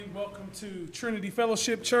Welcome to Trinity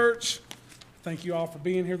Fellowship Church. Thank you all for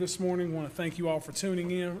being here this morning. I want to thank you all for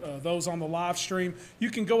tuning in. Those on the live stream, you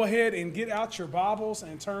can go ahead and get out your Bibles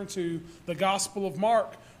and turn to the Gospel of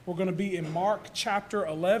Mark. We're going to be in Mark chapter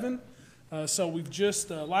 11. So we've just,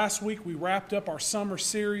 last week we wrapped up our summer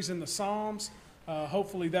series in the Psalms.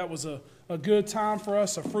 Hopefully that was a good time for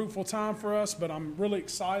us, a fruitful time for us, but I'm really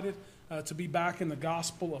excited to be back in the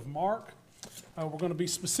Gospel of Mark. We're going to be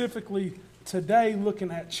specifically today looking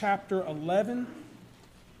at chapter 11,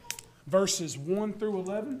 verses 1 through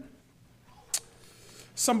 11.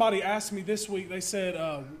 Somebody asked me this week, they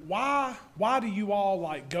said, why do you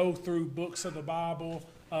all go through books of the Bible?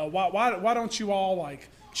 Why don't you all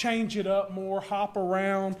change it up more, hop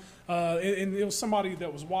around? And it was somebody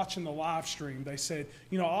that was watching the live stream. They said,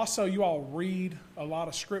 also you all read a lot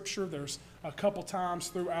of scripture. There's a couple times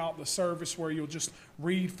throughout the service where you'll just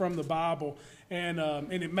read from the Bible. And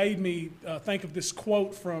it made me think of this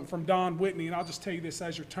quote from Don Whitney. And I'll just tell you this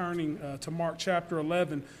as you're turning to Mark chapter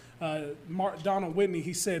 11. Donald Whitney,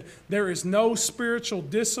 he said, "There is no spiritual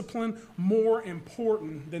discipline more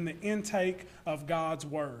important than the intake of God's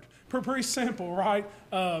Word." Pretty simple, right?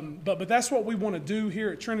 But that's what we want to do here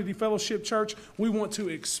at Trinity Fellowship Church. We want to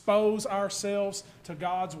expose ourselves to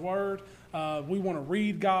God's Word. We want to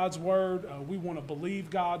read God's Word. We want to believe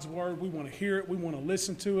God's Word. We want to hear it. We want to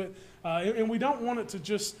listen to it. And we don't want it to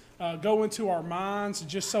just go into our minds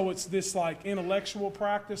just so it's this intellectual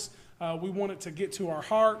practice. We want it to get to our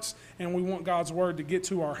hearts, and we want God's Word to get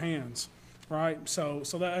to our hands, right? So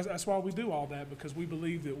that's why we do all that, because we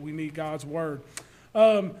believe that we need God's Word.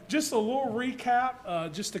 Just a little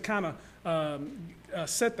recap, just to kind of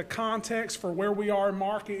set the context for where we are in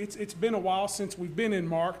Mark. It's been a while since we've been in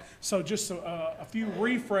Mark, so just a few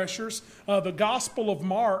refreshers. The Gospel of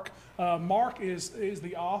Mark, Mark is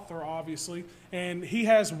the author, obviously, and he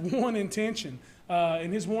has one intention.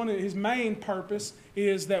 And his main purpose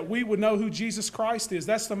is that we would know who Jesus Christ is.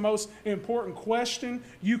 That's the most important question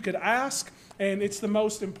you could ask, and it's the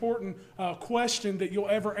most important question that you'll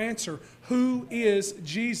ever answer. Who is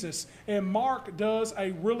Jesus? And Mark does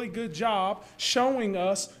a really good job showing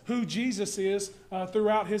us who Jesus is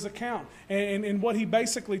throughout his account. And what he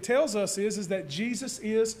basically tells us is that Jesus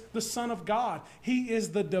is the Son of God. He is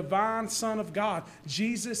the divine Son of God.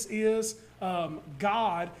 Jesus is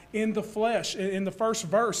God in the flesh. In the first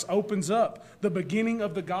verse opens up the beginning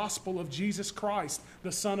of the gospel of Jesus Christ,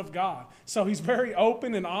 the Son of God. So he's very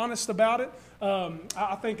open and honest about it.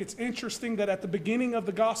 I think it's interesting that at the beginning of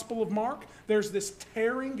the Gospel of Mark, there's this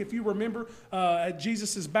tearing. If you remember at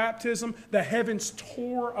Jesus' baptism, the heavens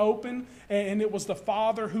tore open, and it was the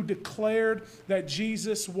Father who declared that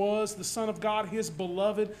Jesus was the Son of God, his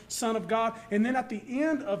beloved Son of God. And then at the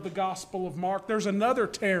end of the Gospel of Mark, there's another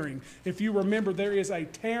tearing. If you remember, there is a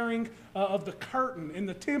tearing of the curtain in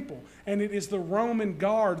the temple, and it is the Roman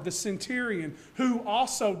guard, the centurion, who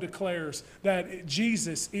also declares that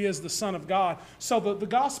Jesus is the Son of God. So the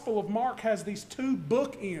Gospel of Mark has these two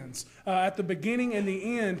bookends at the beginning and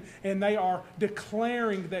the end, and they are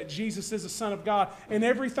declaring that Jesus is the Son of God, and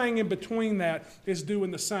everything in between that is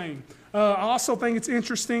doing the same. I also think it's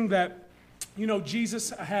interesting that Jesus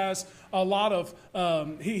has a lot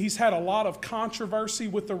of, he's had a lot of controversy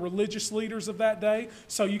with the religious leaders of that day.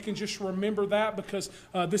 So you can just remember that, because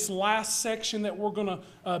this last section that we're going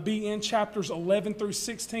to be in, chapters 11 through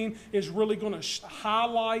 16, is really going to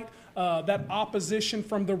highlight that opposition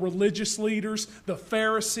from the religious leaders, the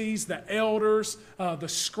Pharisees, the elders, the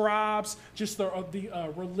scribes, just the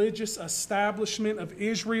religious establishment of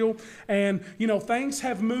Israel. And, things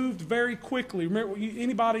have moved very quickly. Remember,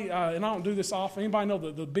 anybody, and I don't do this often, anybody know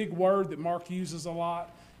the big word that Mark uses a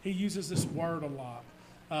lot? He uses this word a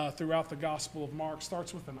lot throughout the Gospel of Mark.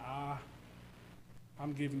 Starts with an I.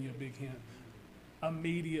 I'm giving you a big hint.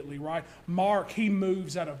 Immediately, right? Mark, he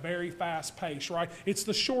moves at a very fast pace, right? It's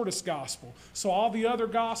the shortest gospel. So all the other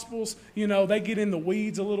gospels, they get in the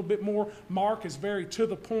weeds a little bit more. Mark is very to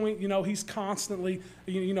the point. He's constantly,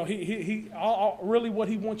 really what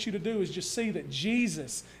he wants you to do is just see that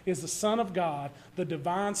Jesus is the Son of God, the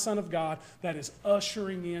divine Son of God that is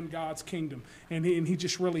ushering in God's kingdom. And he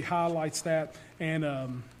just really highlights that,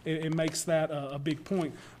 and it makes that a big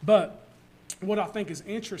point. But what I think is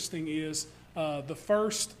interesting is the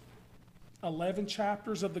first 11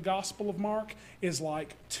 chapters of the Gospel of Mark is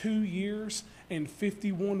 2 years and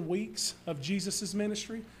 51 weeks of Jesus'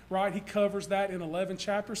 ministry, right? He covers that in 11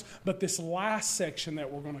 chapters. But this last section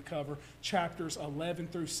that we're going to cover, chapters 11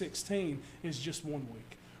 through 16, is just 1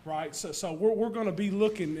 week, right? So we're going to be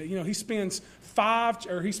looking, he spends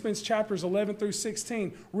chapters 11 through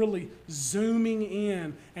 16 really zooming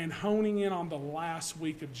in and honing in on the last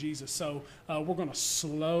week of Jesus. So we're going to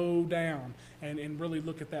slow down and really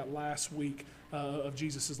look at that last week of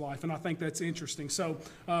Jesus' life. And I think that's interesting. So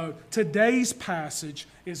today's passage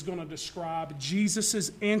is going to describe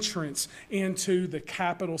Jesus' entrance into the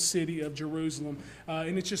capital city of Jerusalem.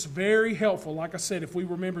 And it's just very helpful, like I said, if we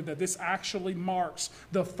remember that this actually marks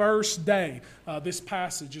the first day. This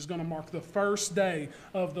passage is going to mark the first day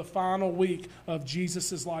of the final week of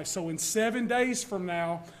Jesus' life. So in 7 days from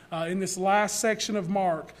now, in this last section of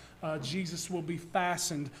Mark, Jesus will be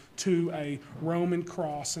fastened to a Roman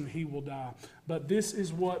cross and he will die. But this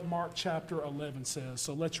is what Mark chapter 11 says.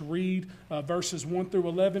 So let's read verses 1 through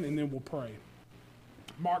 11 and then we'll pray.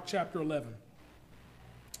 Mark chapter 11.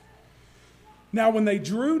 Now when they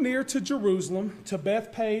drew near to Jerusalem, to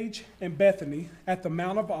Bethphage and Bethany at the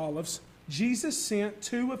Mount of Olives, Jesus sent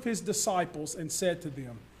 2 of his disciples and said to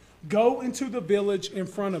them, "Go into the village in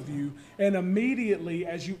front of you, and immediately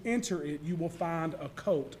as you enter it, you will find a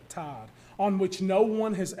coat tied, on which no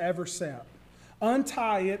one has ever sat.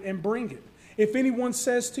 Untie it and bring it. If anyone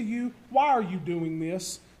says to you, 'Why are you doing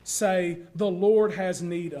this?' say, 'The Lord has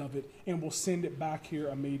need of it, and will send it back here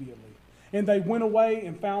immediately.' And they went away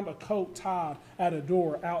and found a coat tied at a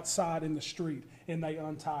door outside in the street, and they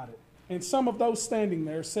untied it. And some of those standing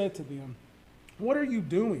there said to them, 'What are you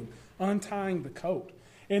doing, untying the coat?'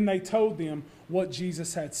 And they told them what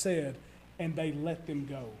Jesus had said, and they let them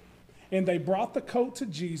go. And they brought the coat to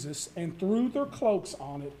Jesus and threw their cloaks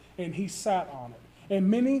on it, and he sat on it. And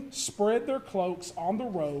many spread their cloaks on the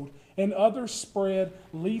road, and others spread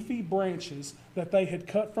leafy branches that they had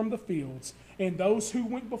cut from the fields. And those who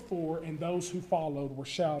went before and those who followed were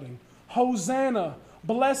shouting, 'Hosanna!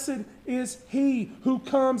 Blessed is he who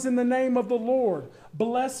comes in the name of the Lord.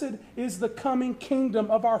 Blessed is the coming kingdom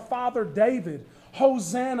of our father David.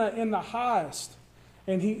 Hosanna in the highest.'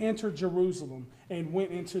 And he entered Jerusalem and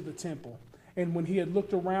went into the temple. And when he had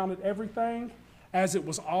looked around at everything, as it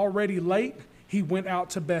was already late, he went out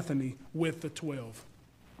to Bethany with the 12.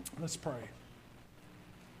 Let's pray.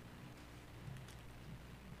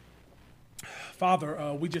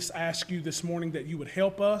 Father, we just ask you this morning that you would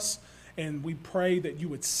help us, and we pray that you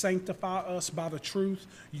would sanctify us by the truth.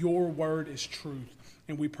 Your word is truth.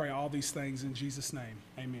 And we pray all these things in Jesus' name.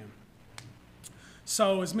 Amen.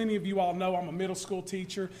 So as many of you all know, I'm a middle school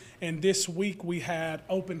teacher, and this week we had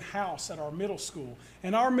open house at our middle school.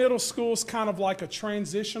 And our middle school is kind of like a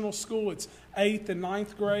transitional school. It's 8th and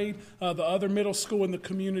 9th grade. The other middle school in the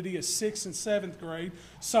community is 6th and 7th grade.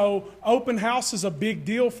 So open house is a big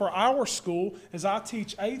deal for our school as I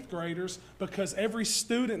teach 8th graders, because every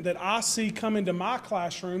student that I see come into my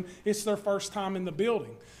classroom, it's their first time in the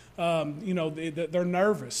building. They're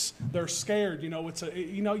nervous, they're scared. You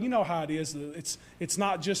know how it is. It's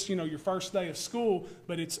not just your first day of school,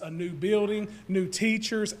 but it's a new building, new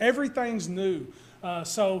teachers, everything's new.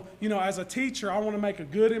 So as a teacher, I want to make a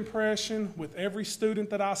good impression with every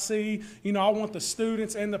student that I see. I want the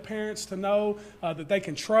students and the parents to know that they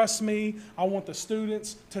can trust me. I want the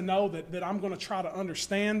students to know that I'm going to try to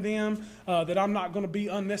understand them, that I'm not going to be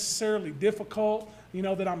unnecessarily difficult, that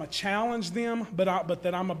I'm going to challenge them, but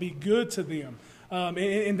that I'm going to be good to them.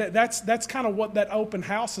 And that's kind of what that open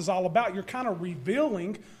house is all about. You're kind of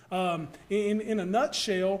revealing, in a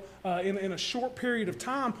nutshell, in a short period of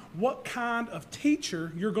time, what kind of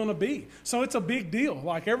teacher you're going to be. So it's a big deal.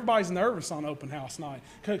 Like, everybody's nervous on open house night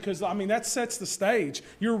because that sets the stage.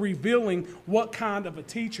 You're revealing what kind of a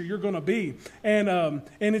teacher you're going to be. And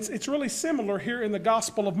it's really similar here in the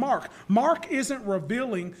Gospel of Mark. Mark isn't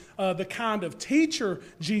revealing the kind of teacher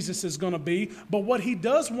Jesus is going to be, but what he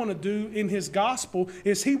does want to do in his gospel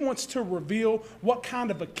is he wants to reveal what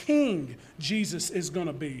kind of a king Jesus is going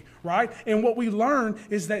to be, right? And what we learn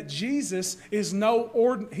is that Jesus is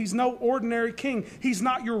he's no ordinary king. He's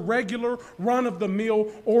not your regular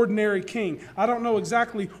run-of-the-mill ordinary king. I don't know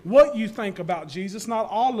exactly what you think about Jesus, not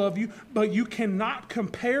all of you, but you cannot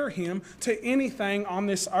compare him to anything on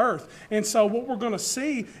this earth. And so what we're going to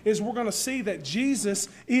see is that Jesus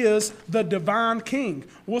is the divine king.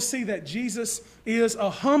 We'll see that Jesus is a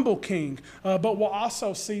humble king, but we'll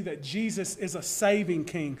also see that Jesus is a saving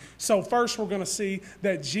king. So first we're going to see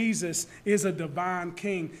that Jesus is a divine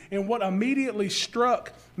king. And what immediately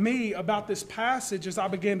struck me about this passage as I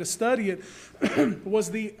began to study it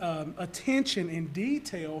was the attention and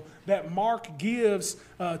detail that Mark gives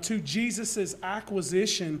to Jesus'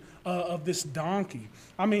 acquisition of this donkey.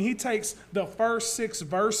 I mean, he takes the first 6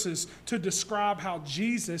 verses to describe how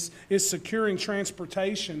Jesus is securing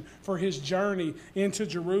transportation for his journey into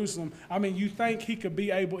Jerusalem. I mean, you think he could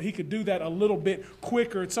do that a little bit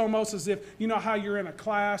quicker. It's almost as if, you know how you're in a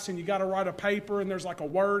class and you got to write a paper and there's like a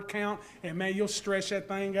word count, and man, you'll stretch that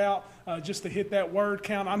thing out just to hit that word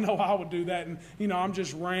count. I know I would do that, and I'm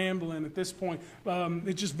just rambling at this point.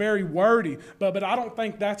 It's just very wordy, but I don't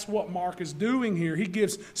think that's what Mark is doing here. He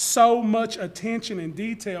gives so much attention and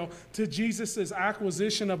detail to Jesus'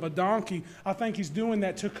 acquisition of a donkey. I think he's doing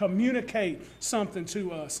that to communicate something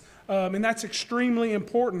to us. And that's extremely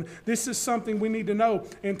important. This is something we need to know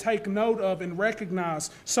and take note of and recognize.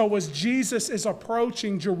 So as Jesus is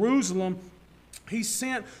approaching Jerusalem, he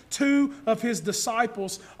sent 2 of his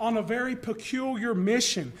disciples on a very peculiar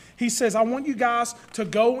mission. He says, I want you guys to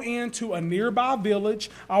go into a nearby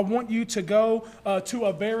village. I want you to go to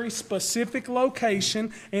a very specific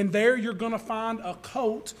location, and there you're going to find a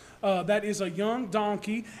colt that is a young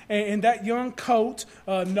donkey, and that young colt,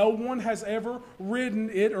 no one has ever ridden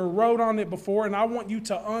it or rode on it before, and I want you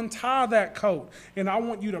to untie that colt, and I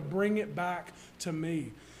want you to bring it back to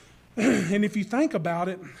me. And if you think about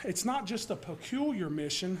it, it's not just a peculiar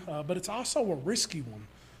mission, but it's also a risky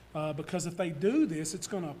one. Because if they do this, it's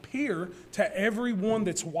going to appear to everyone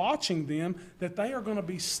that's watching them that they are going to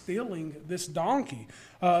be stealing this donkey.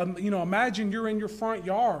 Imagine you're in your front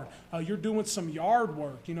yard. You're doing some yard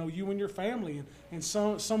work, you and your family, and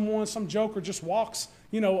some joker just walks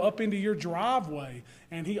up into your driveway,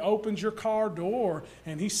 and he opens your car door,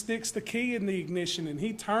 and he sticks the key in the ignition, and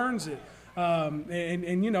he turns it.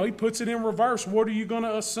 He puts it in reverse. What are you going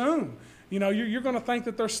to assume? You're going to think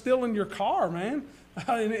that they're stealing your car, man.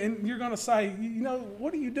 And you're going to say,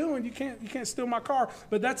 what are you doing? You can't steal my car.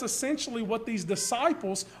 But that's essentially what these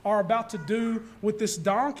disciples are about to do with this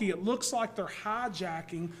donkey. It looks like they're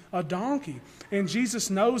hijacking a donkey. And Jesus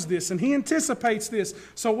knows this, and he anticipates this.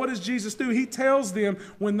 So what does Jesus do? He tells them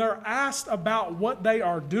when they're asked about what they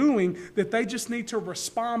are doing, that they just need to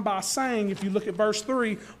respond by saying, if you look at verse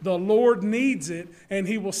 3, the Lord needs it, and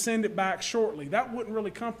he will send it back shortly. That wouldn't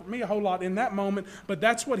really comfort me a whole lot in that moment, but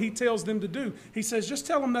that's what he tells them to do. He says, just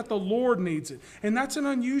tell them that the Lord needs it. And that's an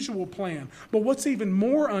unusual plan. But what's even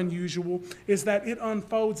more unusual is that it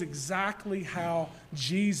unfolds exactly how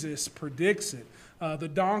Jesus predicts it. The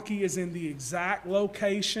donkey is in the exact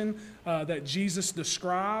location that Jesus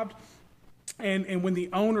described. And when the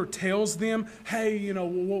owner tells them, hey,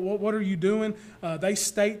 what are you doing? They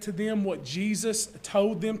state to them what Jesus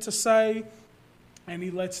told them to say. And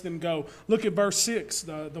he lets them go. Look at verse 6.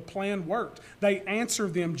 The plan worked. They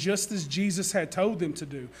answered them just as Jesus had told them to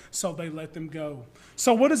do. So they let them go.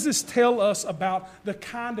 So what does this tell us about the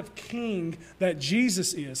kind of king that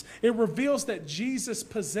Jesus is? It reveals that Jesus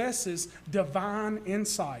possesses divine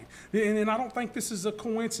insight. And I don't think this is a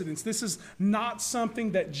coincidence. This is not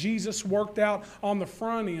something that Jesus worked out on the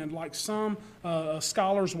front end like some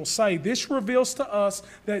scholars will say. This reveals to us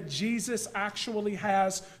that Jesus actually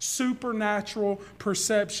has supernatural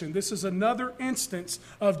perception. This is another instance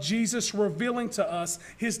of Jesus revealing to us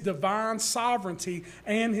his divine sovereignty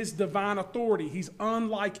and his divine authority. He's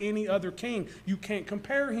unlike any other king. You can't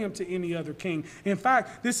compare him to any other king. In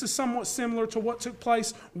fact, this is somewhat similar to what took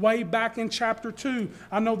place way back in chapter 2.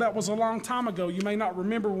 I know that was a long time ago. You may not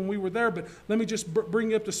remember when we were there, but let me just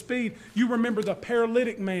bring you up to speed. You remember the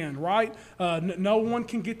paralytic man, right? No one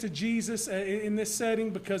can get to Jesus in this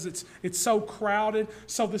setting because it's so crowded.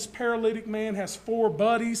 So this paralytic man has 4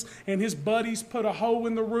 buddies, and his buddies put a hole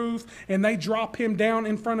in the roof, and they drop him down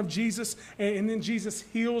in front of Jesus, and then Jesus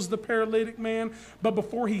heals the paralytic man. But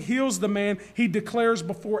before he heals the man, he declares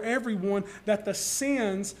before everyone that the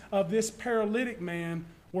sins of this paralytic man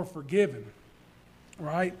were forgiven,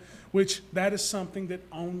 right? Which that is something that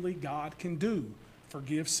only God can do.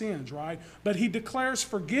 Forgive sins, right? But he declares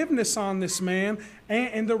forgiveness on this man,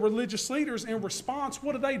 and the religious leaders in response,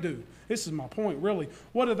 what do? This is my point, really.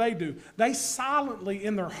 What do? They silently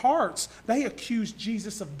in their hearts, they accuse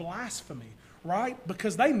Jesus of blasphemy, right?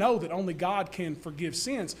 Because they know that only God can forgive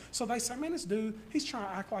sins. So they say, man, this dude, he's trying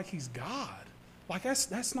to act like he's God. Like,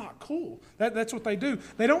 that's not cool. That's what they do.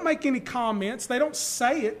 They don't make any comments. They don't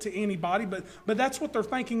say it to anybody, but that's what they're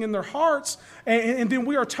thinking in their hearts. And then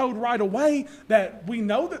we are told right away that we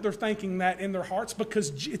know that they're thinking that in their hearts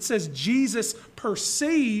because it says Jesus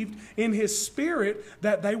perceived in his spirit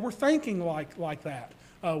that they were thinking like that.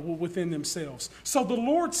 within themselves. So the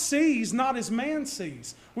Lord sees not as man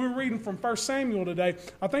sees. We were reading from 1 Samuel today.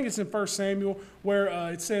 I think it's in 1 Samuel where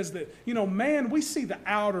it says that, man, we see the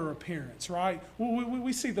outer appearance, right?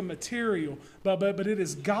 We see the material, but it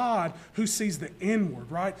is God who sees the inward,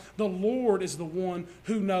 right? The Lord is the one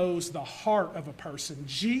who knows the heart of a person.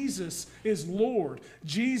 Jesus is Lord.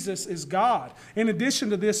 Jesus is God. In addition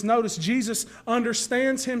to this, notice Jesus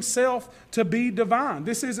understands himself to be divine.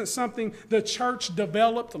 This isn't something the church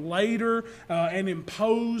developed later and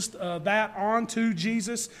imposed that onto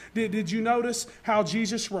Jesus. Did you notice how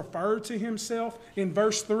Jesus referred to himself in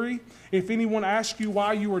verse 3? If anyone asks you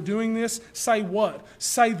why you are doing this, say what?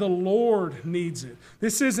 Say the Lord needs it.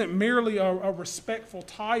 This isn't merely a respectful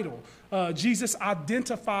title. Jesus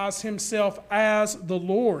identifies himself as the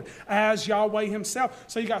Lord, as Yahweh himself.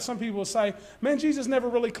 So you got some people who say, man, Jesus never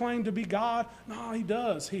really claimed to be God. No, he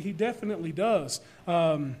does. He definitely does.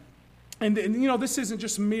 And this isn't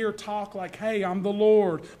just mere talk like, hey, I'm the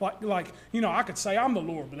Lord. I could say I'm the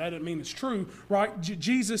Lord, but that doesn't mean it's true, right?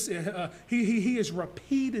 Jesus, he has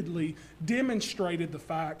repeatedly demonstrated the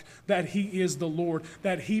fact that he is the Lord,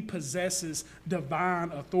 that he possesses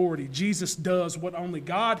divine authority. Jesus does what only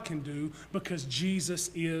God can do because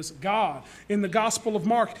Jesus is God. In the Gospel of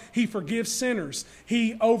Mark, he forgives sinners.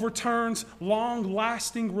 He overturns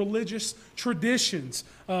long-lasting religious traditions.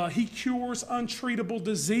 He cures untreatable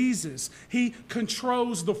diseases. He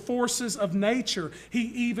controls the forces of nature. He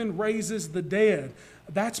even raises the dead.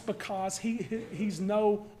 That's because he's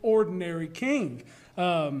no ordinary king.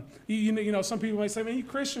 Some people may say, man, you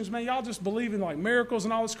Christians, man, y'all just believe in like miracles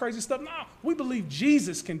and all this crazy stuff. No, we believe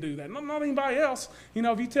Jesus can do that. Not anybody else.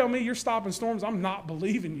 If you tell me you're stopping storms, I'm not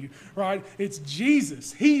believing you, right? It's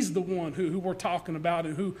Jesus. He's the one who we're talking about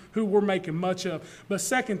and who we're making much of. But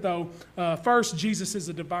second, though, first, Jesus is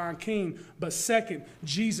a divine king. But second,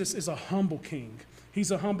 Jesus is a humble king.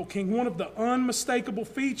 He's a humble king. One of the unmistakable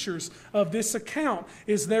features of this account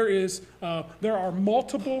is there are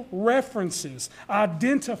multiple references,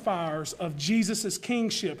 identifiers of Jesus'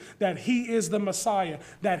 kingship, that he is the Messiah,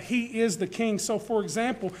 that he is the king. So, for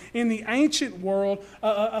example, in the ancient world,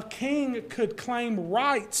 a king could claim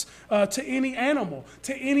rights to any animal,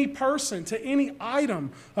 to any person, to any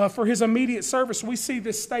item for his immediate service. We see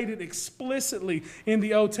this stated explicitly in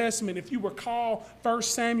the Old Testament. If you recall 1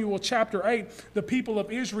 Samuel chapter 8, the people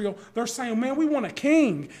of Israel, they're saying, man, we want a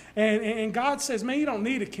king. And God says, man, you don't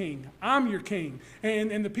need a king. I'm your king.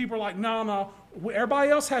 And the people are like, no,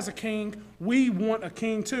 everybody else has a king. We want a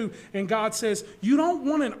king too. And God says, you don't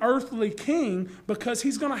want an earthly king because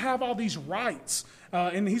he's going to have all these rights.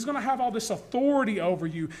 And he's going to have all this authority over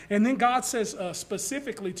you. And then God says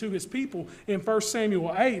specifically to his people in 1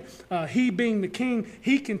 Samuel 8, he being the king,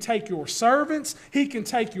 he can take your servants, he can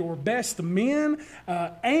take your best men,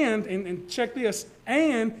 and check this,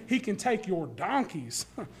 and he can take your donkeys.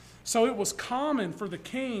 So it was common for the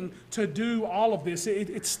king to do all of this.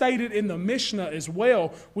 It's stated in the Mishnah as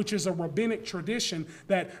well, which is a rabbinic tradition,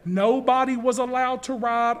 that nobody was allowed to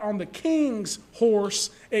ride on the king's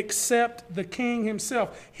horse except the king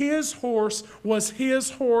himself. His horse was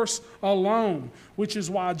his horse alone, which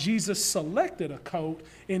is why Jesus selected a coat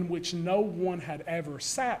in which no one had ever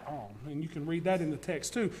sat on. And you can read that in the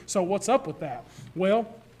text too. So what's up with that? Well,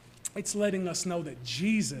 it's letting us know that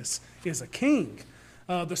Jesus is a king.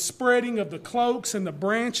 The spreading of the cloaks and the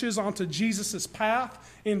branches onto Jesus'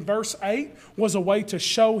 path in verse 8 was a way to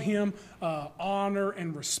show him honor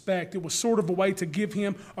and respect. It was sort of a way to give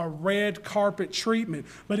him a red carpet treatment.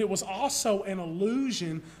 But it was also an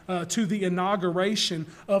allusion to the inauguration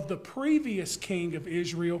of the previous king of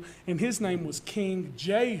Israel, and his name was King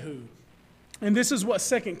Jehu. And this is what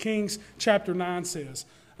 2 Kings chapter 9 says.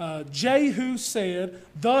 Jehu said,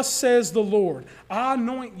 "Thus says the Lord, I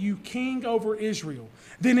anoint you king over Israel."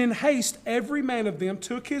 Then in haste every man of them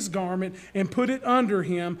took his garment and put it under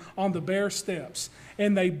him on the bare steps.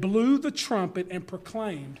 And they blew the trumpet and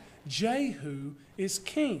proclaimed, "Jehu is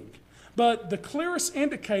king." But the clearest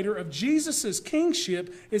indicator of Jesus'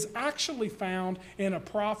 kingship is actually found in a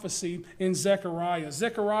prophecy in Zechariah.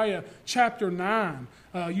 Zechariah chapter 9.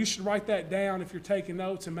 You should write that down if you're taking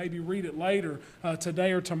notes and maybe read it later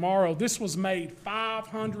today or tomorrow. This was made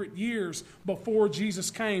 500 years before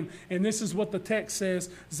Jesus came. And this is what the text says,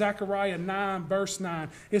 Zechariah 9, verse 9.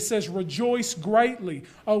 It says, "Rejoice greatly,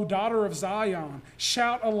 O daughter of Zion.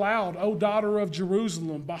 Shout aloud, O daughter of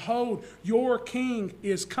Jerusalem. Behold, your king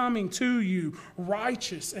is coming to you.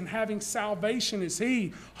 Righteous and having salvation is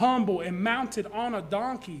he, humble and mounted on a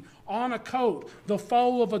donkey, on a coat, the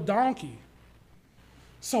foal of a donkey."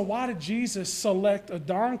 So why did Jesus select a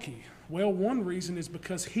donkey? Well, one reason is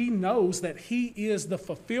because he knows that he is the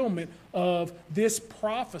fulfillment of this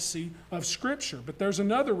prophecy of Scripture. But there's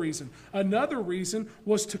another reason. Another reason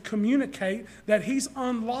was to communicate that he's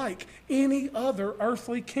unlike any other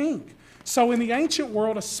earthly king. So in the ancient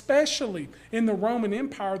world, especially in the Roman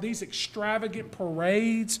Empire, these extravagant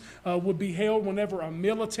parades would be held whenever a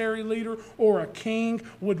military leader or a king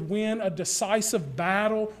would win a decisive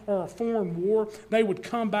battle or a foreign war. They would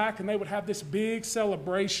come back and they would have this big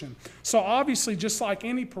celebration. So obviously, just like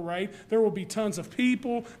any parade, there will be tons of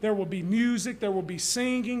people, there will be music, there will be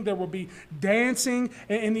singing, there will be dancing,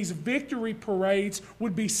 and these victory parades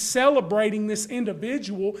would be celebrating this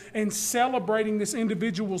individual and celebrating this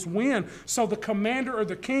individual's win. So the commander or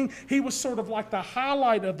the king, he was sort of like the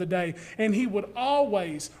highlight of the day, and he would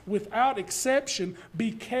always, without exception,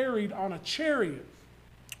 be carried on a chariot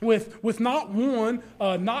with not one,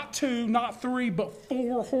 not two, not three, but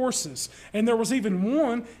 4 horses. And there was even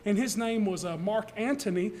one, and his name was Mark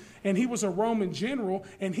Antony, and he was a Roman general,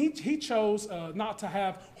 and he chose not to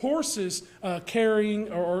have horses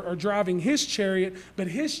carrying or driving his chariot, but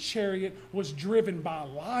his chariot was driven by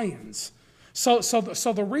lions. So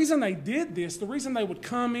the reason they did this, the reason they would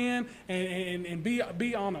come in and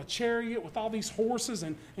be on a chariot with all these horses,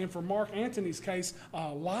 and for Mark Antony's case,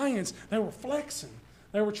 lions, they were flexing.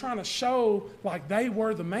 They were trying to show like they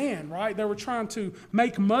were the man, right? They were trying to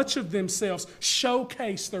make much of themselves,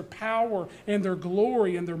 showcase their power and their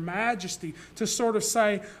glory and their majesty, to sort of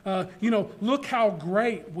say, look how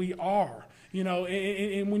great we are.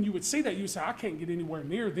 And when you would see that, you would say, I can't get anywhere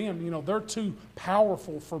near them. They're too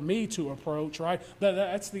powerful for me to approach, right?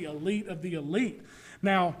 That's the elite of the elite.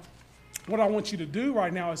 Now, what I want you to do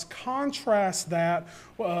right now is contrast that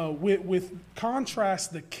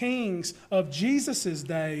contrast the kings of Jesus'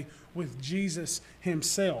 day with Jesus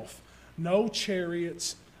himself. No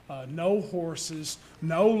chariots, no horses,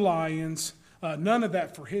 no lions, none of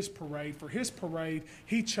that for his parade. For his parade,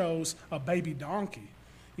 he chose a baby donkey.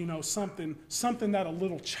 Something that a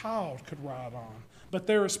little child could ride on. But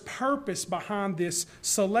there is purpose behind this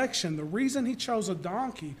selection. The reason he chose a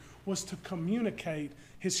donkey was to communicate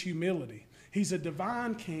his humility. He's a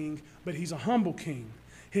divine king, but he's a humble king.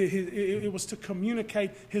 It was to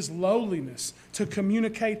communicate his lowliness, to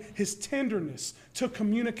communicate his tenderness, to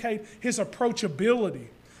communicate his approachability.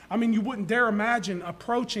 I mean, you wouldn't dare imagine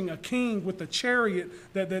approaching a king with a chariot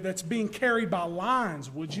that's being carried by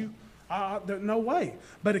lions, would you? No way.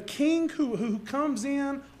 But a king who comes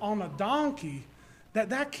in on a donkey,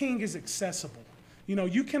 that king is accessible.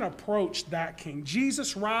 You can approach that king.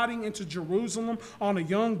 Jesus riding into Jerusalem on a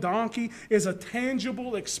young donkey is a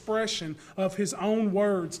tangible expression of his own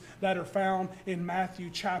words that are found in Matthew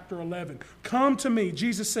chapter 11. Come to me.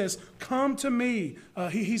 Jesus says, come to me.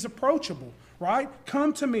 He's approachable, right?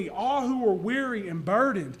 Come to me, all who are weary and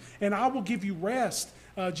burdened, and I will give you rest.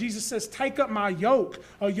 Jesus says, take up my yoke.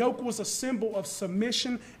 A yoke was a symbol of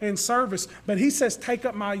submission and service. But he says, take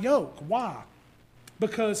up my yoke. Why?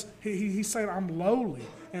 Because he's saying, I'm lowly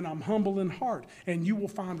and I'm humble in heart, and you will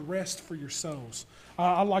find rest for your souls.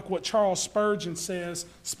 I like what Charles Spurgeon says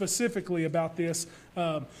specifically about this.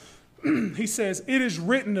 He says, it is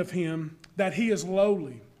written of him that he is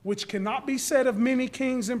lowly, which cannot be said of many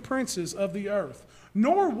kings and princes of the earth,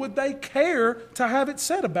 nor would they care to have it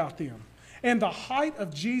said about them. And the height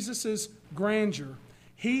of Jesus' grandeur,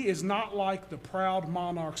 he is not like the proud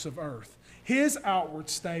monarchs of earth. His outward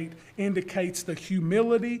state indicates the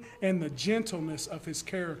humility and the gentleness of his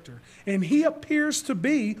character. And he appears to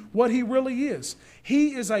be what he really is.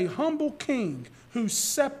 He is a humble king whose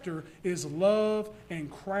scepter is love and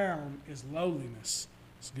crown is lowliness.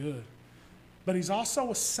 It's good. But he's also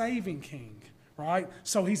a saving king. Right?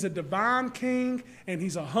 So he's a divine king and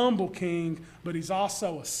he's a humble king, but he's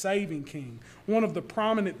also a saving king. One of the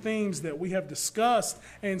prominent themes that we have discussed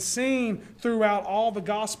and seen throughout all the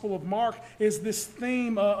Gospel of Mark is this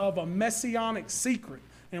theme of a messianic secret.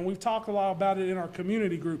 And we've talked a lot about it in our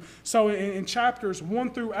community group. So in chapters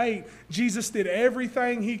 1 through 8, Jesus did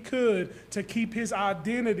everything he could to keep his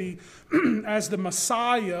identity as the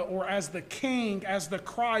Messiah or as the King, as the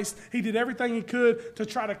Christ. He did everything he could to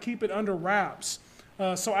try to keep it under wraps.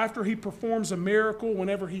 So after he performs a miracle,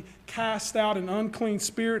 whenever he cast out an unclean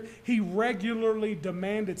spirit, he regularly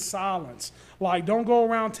demanded silence. Like, don't go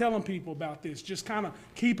around telling people about this. Just kind of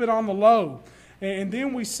keep it on the low. And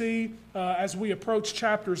then we see, as we approach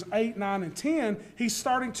chapters 8, 9, and 10, he's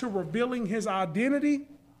starting to revealing his identity.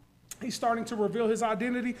 He's starting to reveal his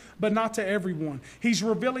identity, but not to everyone. He's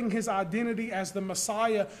revealing his identity as the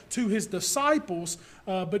Messiah to his disciples.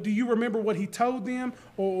 But do you remember what he told them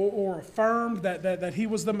or affirmed that he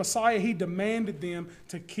was the Messiah? He demanded them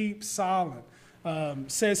to keep silent.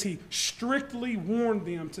 says he strictly warned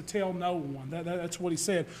them to tell no one. That's what he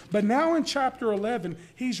said. But now in chapter 11,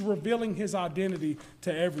 he's revealing his identity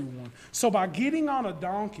to everyone. So by getting on a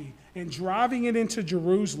donkey and driving it into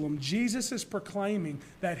Jerusalem, Jesus is proclaiming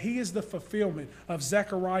that he is the fulfillment of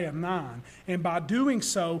Zechariah 9. And by doing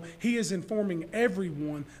so, he is informing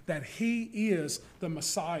everyone that he is the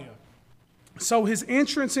Messiah. So his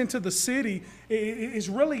entrance into the city is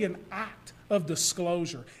really an act of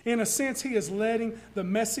disclosure. In a sense, he is letting the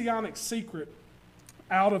messianic secret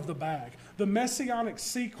out of the bag. The messianic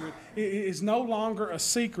secret is no longer a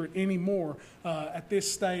secret anymore at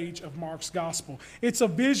this stage of Mark's gospel. It's a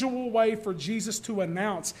visual way for Jesus to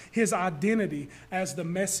announce his identity as the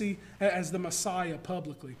Messiah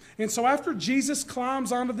publicly. And so after Jesus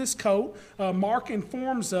climbs onto this coat, Mark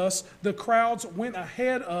informs us the crowds went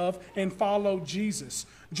ahead of and followed Jesus.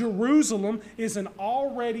 Jerusalem is an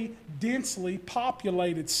already densely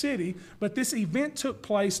populated city, but this event took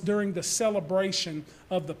place during the celebration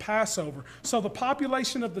of the Passover. So the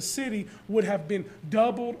population of the city would have been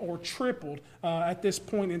doubled or tripled at this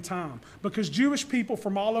point in time. Because Jewish people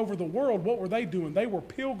from all over the world, what were they doing? They were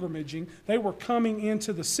pilgrimaging. They were coming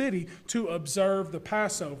into the city to observe the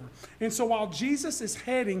Passover. And so while Jesus is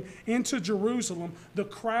heading into Jerusalem, the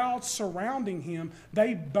crowd surrounding him,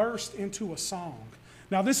 they burst into a song.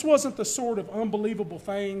 Now, this wasn't the sort of unbelievable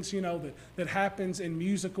things, that happens in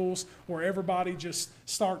musicals where everybody just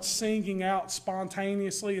starts singing out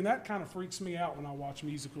spontaneously, and that kind of freaks me out when I watch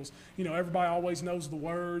musicals. Everybody always knows the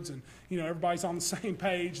words, and, everybody's on the same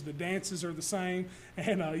page. The dances are the same,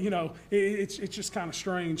 and, it's just kind of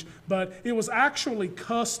strange. But it was actually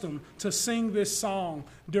custom to sing this song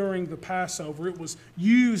during the Passover. It was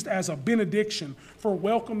used as a benediction for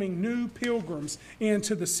welcoming new pilgrims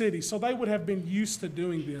into the city. So they would have been used to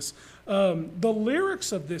doing this. The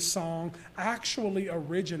lyrics of this song actually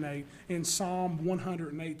originate in Psalm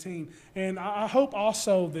 118. And I hope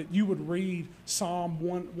also that you would read Psalm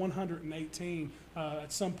 118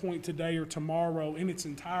 at some point today or tomorrow in its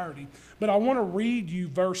entirety. But I want to read you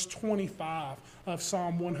verse 25 of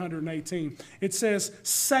Psalm 118. It says,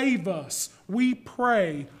 "Save us, we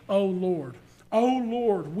pray, O Lord. O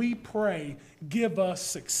Lord, we pray, give us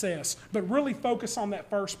success." But really focus on that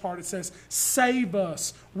first part. It says, "Save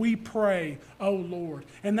us, we pray, O Lord."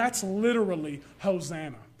 And that's literally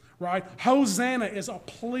Hosanna, right? Hosanna is a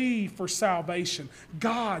plea for salvation.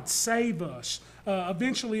 God, save us.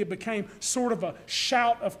 Eventually it became sort of a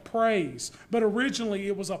shout of praise, but originally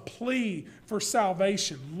it was a plea for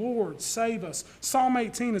salvation. Lord, save us. Psalm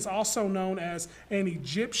 18 is also known as an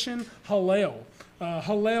Egyptian Hallel.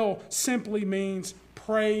 Hallel simply means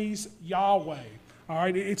praise Yahweh. All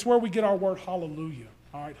right, it's where we get our word hallelujah.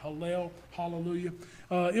 All right, Hallel, hallelujah.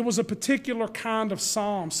 It was a particular kind of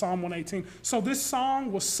psalm, Psalm 118. So this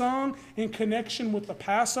song was sung in connection with the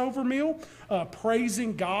Passover meal,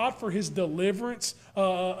 praising God for his deliverance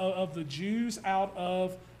of the Jews out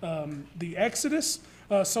of the Exodus.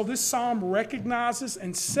 So this psalm recognizes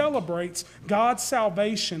and celebrates God's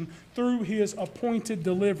salvation through his appointed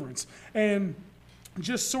deliverance. And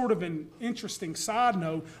just sort of an interesting side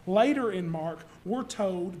note, later in Mark, we're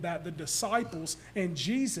told that the disciples and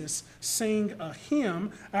Jesus sing a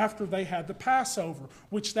hymn after they had the Passover,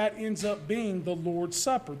 which that ends up being the Lord's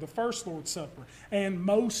Supper, the first Lord's Supper. And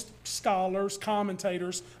most scholars,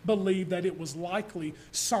 commentators, believe that it was likely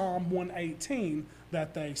Psalm 118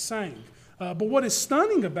 that they sang. But what is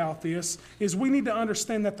stunning about this is we need to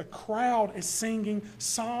understand that the crowd is singing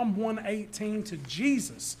Psalm 118 to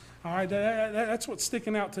Jesus. All right, that's what's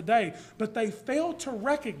sticking out today. But they fail to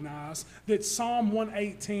recognize that Psalm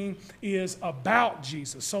 118 is about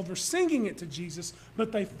Jesus. So they're singing it to Jesus,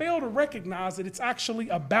 but they fail to recognize that it's actually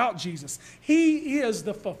about Jesus. He is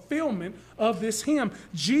the fulfillment of this hymn.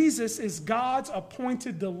 Jesus is God's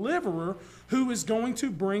appointed deliverer who is going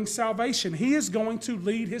to bring salvation. He is going to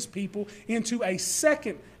lead his people into a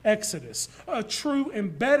second Exodus, a true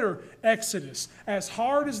and better Exodus, as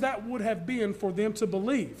hard as that would have been for them to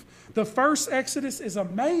believe. The first Exodus is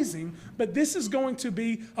amazing, but this is going to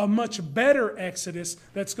be a much better Exodus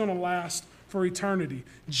that's going to last for eternity.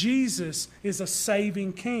 Jesus is a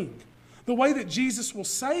saving king. The way that Jesus will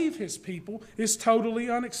save his people is totally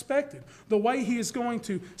unexpected. The way he is going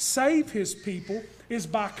to save his people is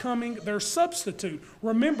by coming their substitute.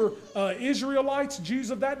 Remember, Israelites, Jews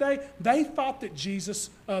of that day, they thought that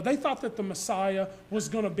the Messiah was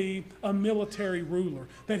going to be a military ruler,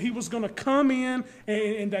 that he was going to come in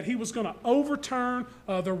and that he was going to overturn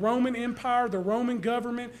the Roman Empire, the Roman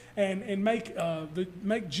government, and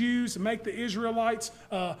make Jews, make the Israelites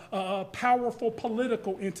a powerful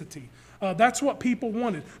political entity. That's what people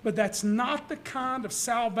wanted. But that's not the kind of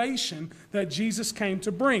salvation that Jesus came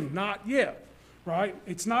to bring. Not yet, right?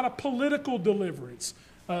 It's not a political deliverance.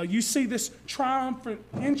 You see this triumphant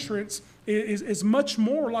entrance is much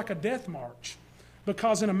more like a death march.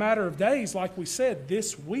 Because in a matter of days, like we said,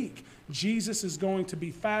 this week, Jesus is going to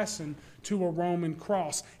be fastened to a Roman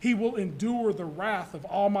cross. He will endure the wrath of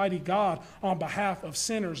Almighty God on behalf of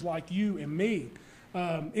sinners like you and me.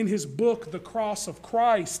 In his book, The Cross of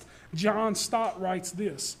Christ, John Stott writes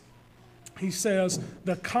this. He says,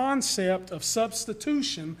 the concept of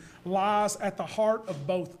substitution lies at the heart of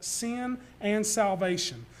both sin and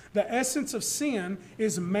salvation. The essence of sin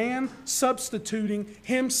is man substituting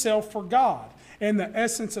himself for God. And the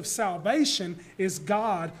essence of salvation is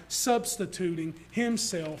God substituting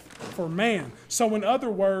himself for man. So in other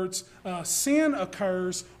words, sin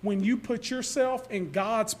occurs when you put yourself in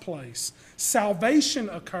God's place. Salvation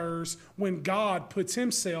occurs when God puts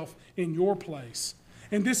himself in your place.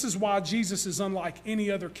 And this is why Jesus is unlike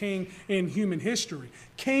any other king in human history.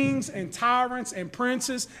 Kings and tyrants and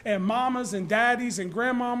princes and mamas and daddies and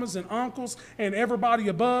grandmamas and uncles and everybody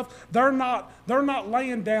above, they're not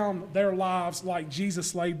laying down their lives like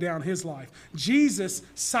Jesus laid down his life. Jesus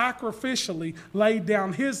sacrificially laid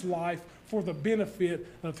down his life for the benefit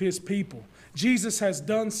of his people. Jesus has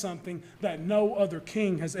done something that no other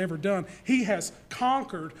king has ever done. He has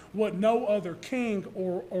conquered what no other king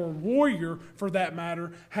or warrior, for that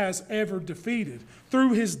matter, has ever defeated.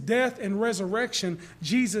 Through his death and resurrection,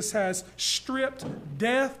 Jesus has stripped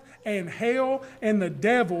death and hell and the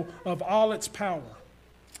devil of all its power.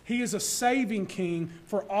 He is a saving king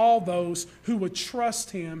for all those who would trust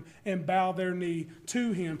him and bow their knee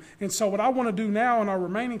to him. And so what I want to do now in our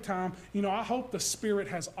remaining time, I hope the Spirit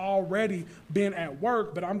has already been at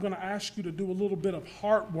work, but I'm going to ask you to do a little bit of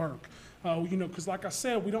heart work. Because like I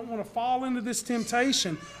said, we don't want to fall into this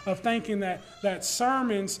temptation of thinking that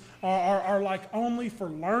sermons are like only for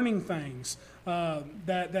learning things,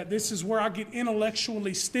 that this is where I get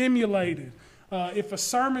intellectually stimulated. If a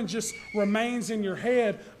sermon just remains in your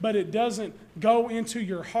head, but it doesn't go into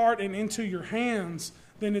your heart and into your hands,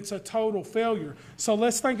 then it's a total failure. So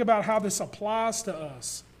let's think about how this applies to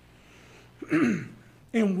us.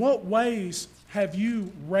 In what ways have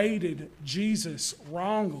you rated Jesus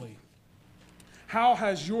wrongly? How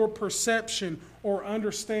has your perception or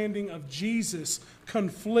understanding of Jesus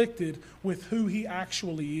conflicted with who he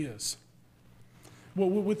actually is?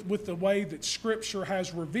 With the way that Scripture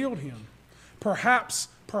has revealed him? Perhaps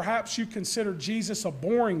you consider Jesus a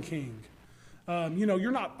boring king.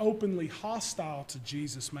 You're not openly hostile to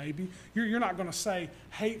Jesus, maybe. You're not going to say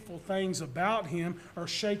hateful things about him or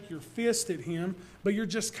shake your fist at him, but you're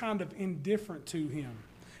just kind of indifferent to him.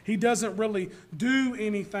 He doesn't really do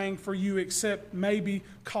anything for you except maybe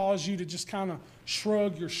cause you to just kind of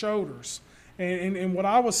shrug your shoulders. And what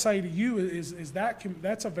I would say to you is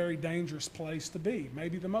that's a very dangerous place to be,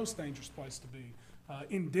 maybe the most dangerous place to be.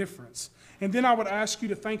 Indifference. And then I would ask you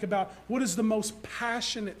to think about what is the most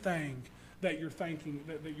passionate thing that you're thinking,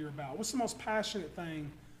 that you're about. What's the most passionate thing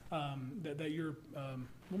that you're,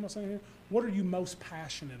 what am I saying here? What are you most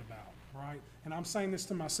passionate about, right? And I'm saying this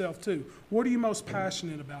to myself too. What are you most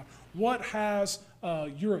passionate about? What has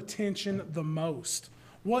your attention the most?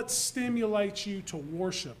 What stimulates you to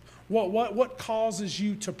worship? What causes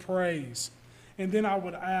you to praise? And then I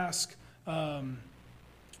would ask,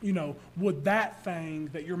 would that thing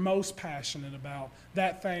that you're most passionate about,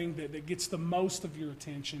 that thing that gets the most of your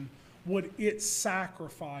attention, would it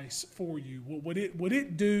sacrifice for you? Would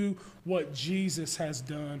it do what Jesus has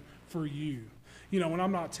done for you? And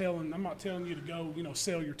I'm not telling you to go,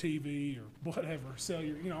 sell your TV or whatever, sell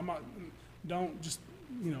your, don't just,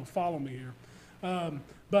 follow me here.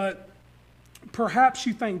 But perhaps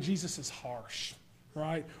you think Jesus is harsh,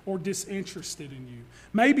 right? Or disinterested in you.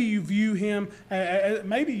 Maybe you view him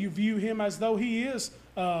as though he is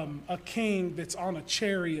a king that's on a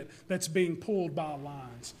chariot that's being pulled by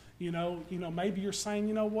lines. Maybe you're saying,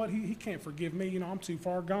 you know what, he can't forgive me. I'm too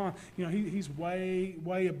far gone. He's way,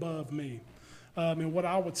 way above me. And what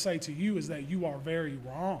I would say to you is that you are very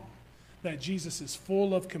wrong. That Jesus is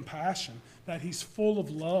full of compassion, that he's full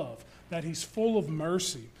of love, that he's full of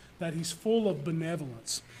mercy, that he's full of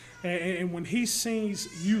benevolence. And when he sees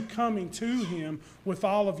you coming to him with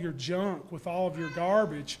all of your junk, with all of your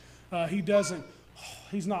garbage, he doesn't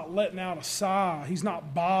He's not letting out a sigh. He's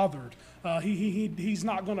not bothered. He's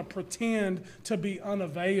not going to pretend to be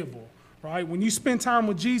unavailable, right? When you spend time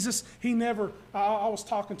with Jesus, he never, I was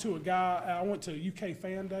talking to a guy, I went to UK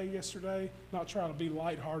Fan Day yesterday, not trying to be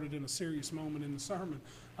lighthearted in a serious moment in the sermon,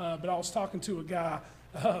 but I was talking to a guy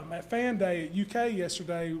at Fan Day at UK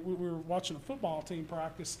yesterday. We were watching a football team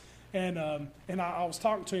practice, and I was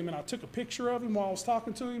talking to him, and I took a picture of him while I was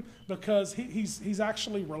talking to him because he's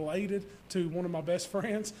actually related to one of my best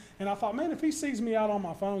friends. And I thought, man, if he sees me out on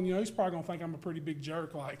my phone, he's probably gonna think I'm a pretty big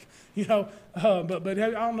jerk, But I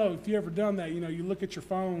don't know if you ever done that. You look at your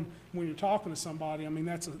phone when you're talking to somebody. I mean,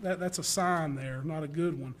 that's a sign there, not a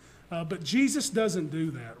good one. But Jesus doesn't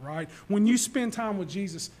do that, right? When you spend time with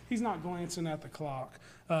Jesus, he's not glancing at the clock.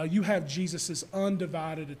 You have Jesus'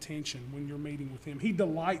 undivided attention when you're meeting with him. He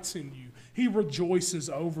delights in you. He rejoices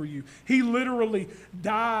over you. He literally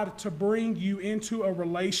died to bring you into a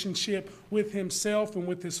relationship with himself and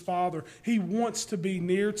with his Father. He wants to be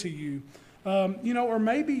near to you. Or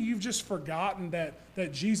maybe you've just forgotten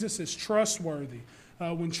that Jesus is trustworthy.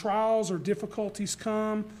 When trials or difficulties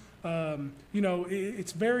come,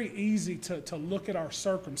 it's very easy to look at our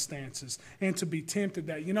circumstances and to be tempted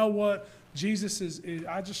that, Jesus is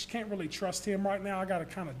I just can't really trust him right now. I got to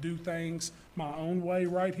kind of do things my own way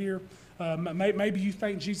right here. Maybe you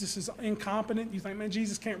think Jesus is incompetent. You think, man,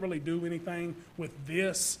 Jesus can't really do anything with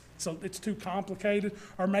this, so it's too complicated.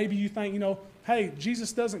 Or maybe you think, hey,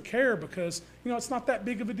 Jesus doesn't care because, it's not that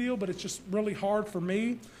big of a deal, but it's just really hard for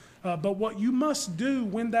me. But what you must do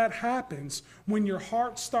when that happens, when your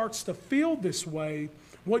heart starts to feel this way,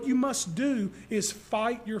 what you must do is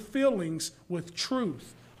fight your feelings with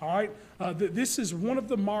truth. All right? This is one of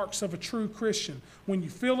the marks of a true Christian. When you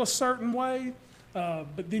feel a certain way,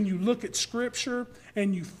 but then you look at Scripture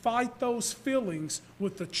and you fight those feelings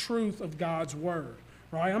with the truth of God's Word.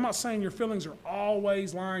 Right? I'm not saying your feelings are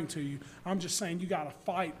always lying to you. I'm just saying you got to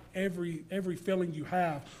fight every feeling you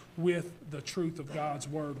have with the truth of God's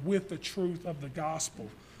Word, with the truth of the gospel.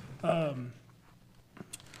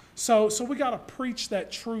 So we got to preach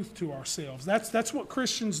that truth to ourselves. That's what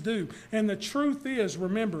Christians do. And the truth is,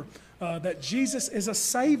 remember, that Jesus is a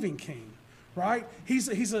saving king. Right? He's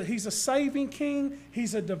a saving king,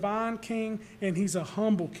 he's a divine king, and he's a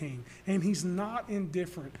humble king. And he's not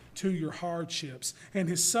indifferent to your hardships. And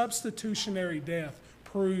his substitutionary death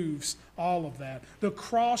proves all of that. The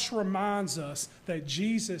cross reminds us that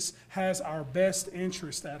Jesus has our best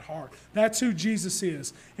interest at heart. That's who Jesus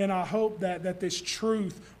is. And I hope that this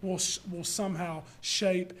truth will somehow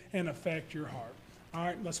shape and affect your heart. All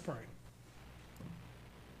right, let's pray.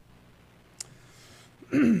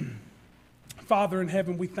 Father in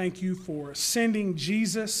heaven, we thank you for sending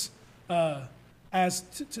Jesus as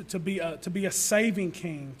to be a saving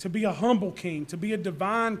king, to be a humble king, to be a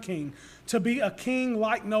divine king, to be a king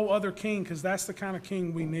like no other king, because that's the kind of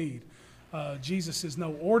king we need. Jesus is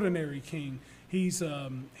no ordinary king. He's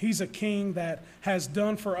a king that has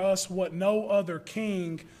done for us what no other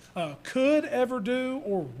king could ever do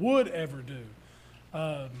or would ever do.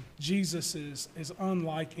 Jesus is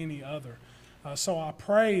unlike any other. So I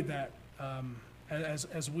pray that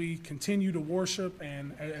as we continue to worship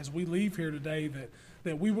and as we leave here today,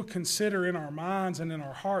 that we would consider in our minds and in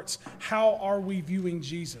our hearts, how are we viewing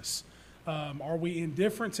Jesus? Are we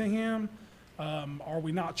indifferent to him? Are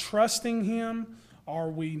we not trusting him? Are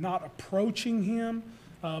we not approaching him?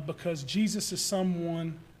 Because Jesus is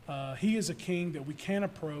someone, he is a king that we can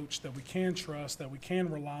approach, that we can trust, that we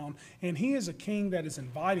can rely on. And he is a king that is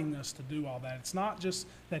inviting us to do all that. It's not just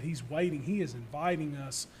that he's waiting. He is inviting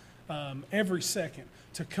us every second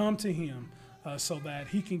to come to him so that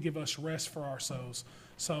he can give us rest for our souls.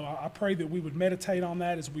 So I pray that we would meditate on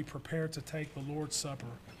that as we prepare to take the Lord's Supper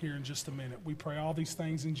here in just a minute. We pray all these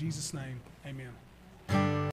things in Jesus' name. Amen.